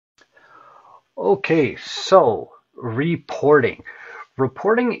Okay, so reporting.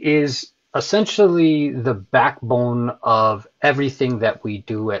 Reporting is essentially the backbone of everything that we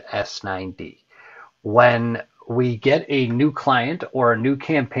do at S9D. When we get a new client or a new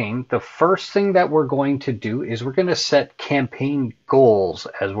campaign, the first thing that we're going to do is we're going to set campaign goals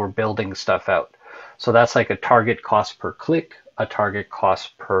as we're building stuff out. So that's like a target cost per click, a target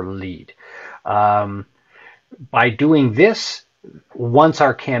cost per lead. Um, by doing this, once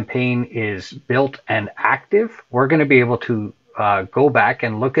our campaign is built and active, we're going to be able to go back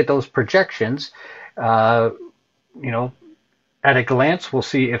and look at those projections. Uh, you know, at a glance, we'll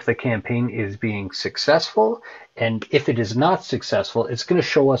see if the campaign is being successful. And if it is not successful, it's going to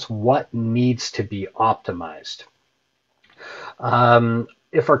show us what needs to be optimized.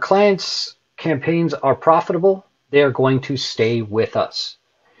 If our clients' campaigns are profitable, they are going to stay with us.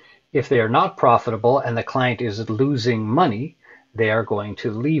 If they are not profitable and the client is losing money, they are going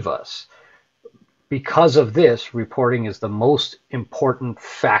to leave us. Because of this, reporting is the most important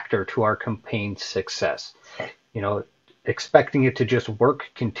factor to our campaign success. You know, expecting it to just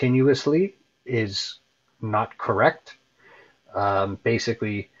work continuously is not correct.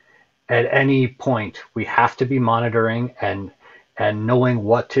 Basically, at any point, we have to be monitoring and knowing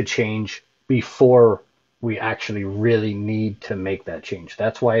what to change before we actually really need to make that change.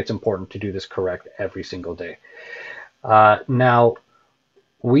 That's why it's important to do this correct every single day. Now,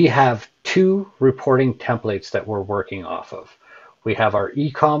 we have two reporting templates that we're working off of. We have our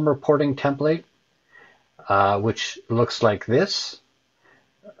ecom reporting template, which looks like this.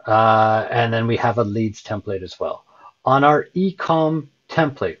 And then we have a leads template as well. On our ecom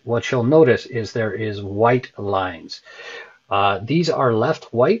template, what you'll notice is there is white lines. These are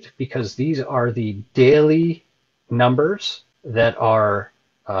left white because these are the daily numbers that our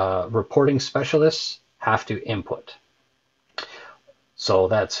reporting specialists have to input. So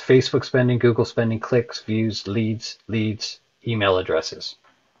that's Facebook spending, Google spending, clicks, views, leads, email addresses.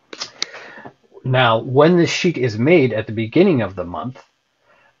 Now, when this sheet is made at the beginning of the month,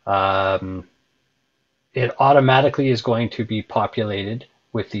 it automatically is going to be populated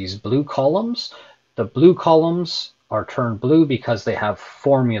with these blue columns. The blue columns are turned blue because they have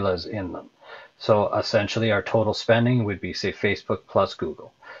formulas in them. So essentially our total spending would be, say, Facebook plus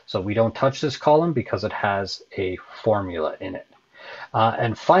Google. So we don't touch this column because it has a formula in it.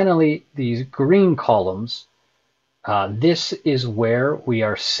 And finally, these green columns, this is where we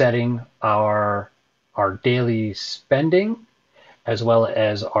are setting our daily spending as well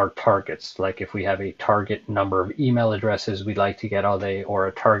as our targets. Like if we have a target number of email addresses we'd like to get all day or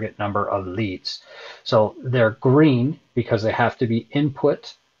a target number of leads. So they're green because they have to be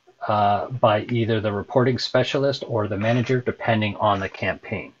input by either the reporting specialist or the manager, depending on the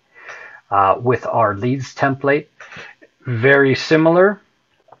campaign. With our leads template, very similar.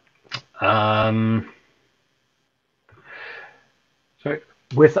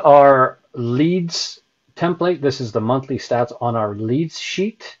 With our leads template, this is the monthly stats on our leads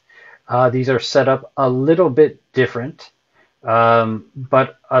sheet. These are set up a little bit different,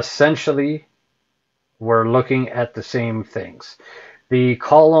 but essentially we're looking at the same things. The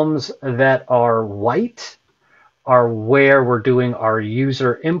columns that are white are where we're doing our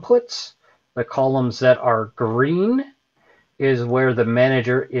user inputs. The columns that are green is where the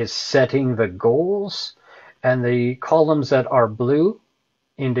manager is setting the goals, and the columns that are blue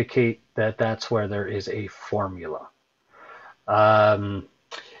indicate that that's where there is a formula.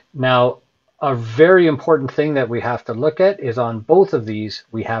 Now, a very important thing that we have to look at is on both of these,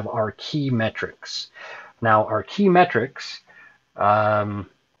 we have our key metrics. Now, our key metrics, for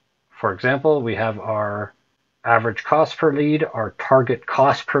example, we have our average cost per lead, our target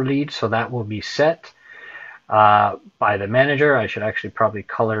cost per lead, so that will be set by the manager. I should actually probably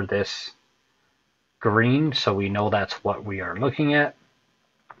color this green so we know that's what we are looking at.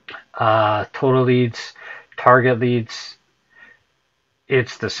 Total leads, target leads,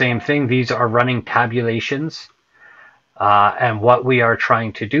 it's the same thing. These are running tabulations. And what we are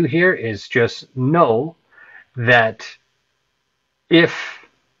trying to do here is just know that if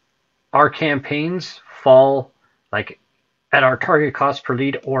our campaigns fall like at our target cost per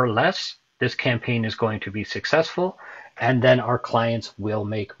lead or less, this campaign is going to be successful, and then our clients will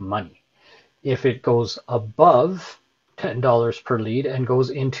make money. If it goes above $10 per lead and goes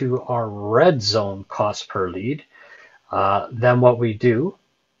into our red zone cost per lead, then what we do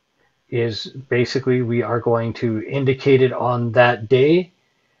is basically we are going to indicate it on that day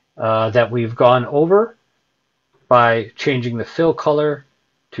that we've gone over by changing the fill color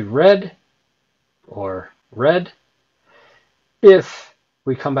to red or red. If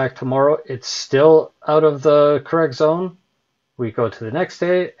we come back tomorrow, it's still out of the correct zone, we go to the next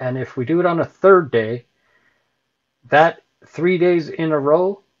day, and if we do it on a third day, that 3 days in a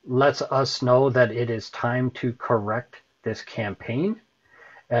row lets us know that it is time to correct this campaign.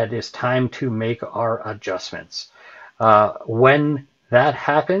 It is time to make our adjustments. When that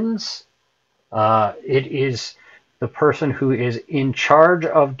happens, it is the person who is in charge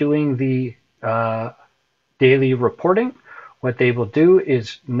of doing the daily reporting. What they will do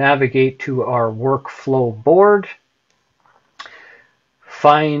is navigate to our workflow board,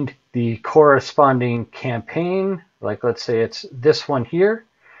 find the corresponding campaign, like let's say it's this one here.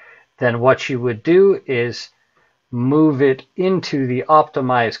 Then what you would do is move it into the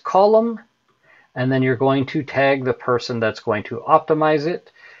optimize column, and then you're going to tag the person that's going to optimize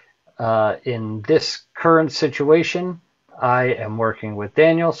it. In this current situation, I am working with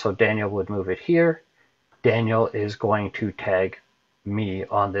Daniel, so Daniel would move it here. Daniel is going to tag me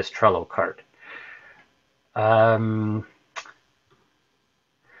on this Trello card.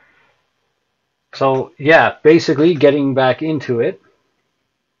 So yeah, basically getting back into it,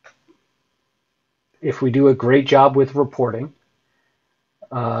 if we do a great job with reporting,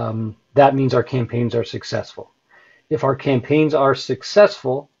 that means our campaigns are successful. If our campaigns are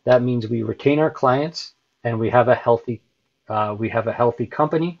successful, that means we retain our clients and we have a healthy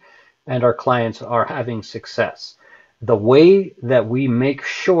company, and our clients are having success. The way that we make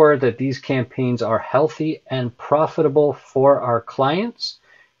sure that these campaigns are healthy and profitable for our clients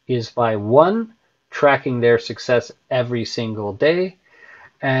is by, one, tracking their success every single day,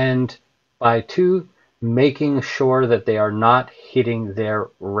 and by two, making sure that they are not hitting their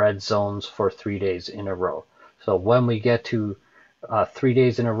red zones for 3 days in a row. So when we get to 3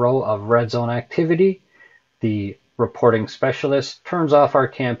 days in a row of red zone activity, the reporting specialist turns off our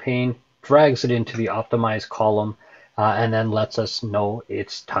campaign, drags it into the optimize column, and then lets us know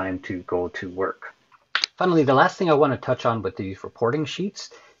it's time to go to work. Finally, the last thing I want to touch on with these reporting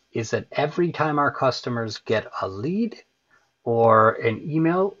sheets is that every time our customers get a lead or an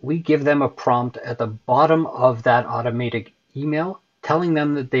email, we give them a prompt at the bottom of that automated email telling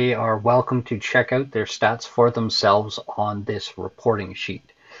them that they are welcome to check out their stats for themselves on this reporting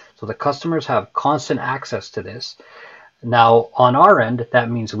sheet. So the customers have constant access to this. Now, on our end, that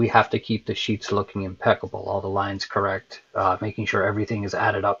means we have to keep the sheets looking impeccable, all the lines correct, making sure everything is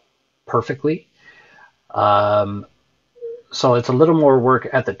added up perfectly. So it's a little more work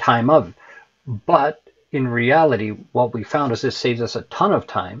at the time of, but in reality, what we found is this saves us a ton of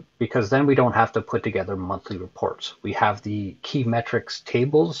time, because then we don't have to put together monthly reports. We have the key metrics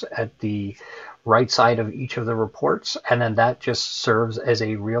tables at the right side of each of the reports, and then that just serves as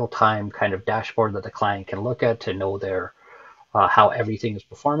a real-time kind of dashboard that the client can look at to know their how everything is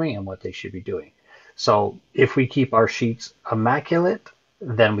performing and what they should be doing. So if we keep our sheets immaculate,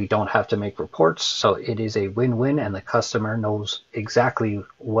 then we don't have to make reports. So it is a win-win, and the customer knows exactly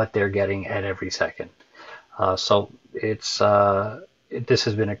what they're getting at every second. So this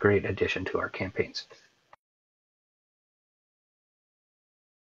has been a great addition to our campaigns.